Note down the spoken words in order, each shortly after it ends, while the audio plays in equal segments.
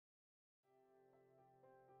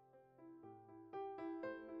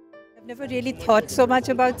Never really thought so much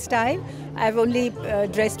about style. I've only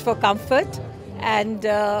dressed for comfort, and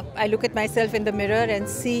I look at myself in the mirror and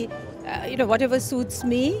see, whatever suits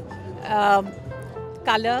me.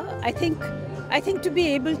 Color. I think to be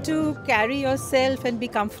able to carry yourself and be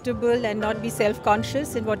comfortable and not be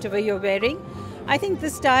self-conscious in whatever you're wearing. I think the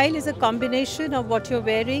style is a combination of what you're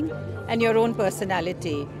wearing and your own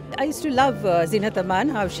personality. I used to love Zinat Aman,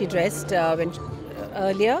 how she dressed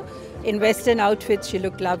earlier. In Western outfits, she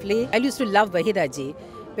looked lovely. I used to love Wahida ji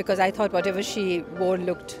because I thought whatever she wore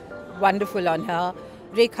looked wonderful on her.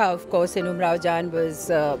 Rekha, of course, in Umrao Jan was,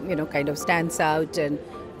 kind of stands out, and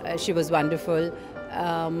she was wonderful.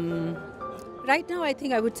 Right now, I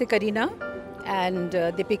think I would say Kareena and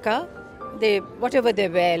Deepika. Whatever they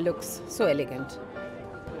wear looks so elegant.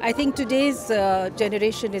 I think today's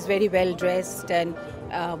generation is very well dressed and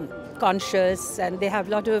conscious, and they have a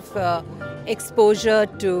lot of exposure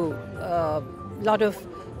to a lot of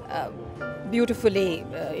beautifully,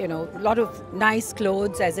 lot of nice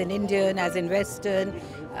clothes, as in Indian, as in Western,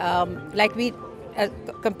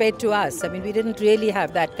 compared to us. I mean, we didn't really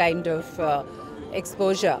have that kind of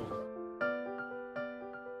exposure.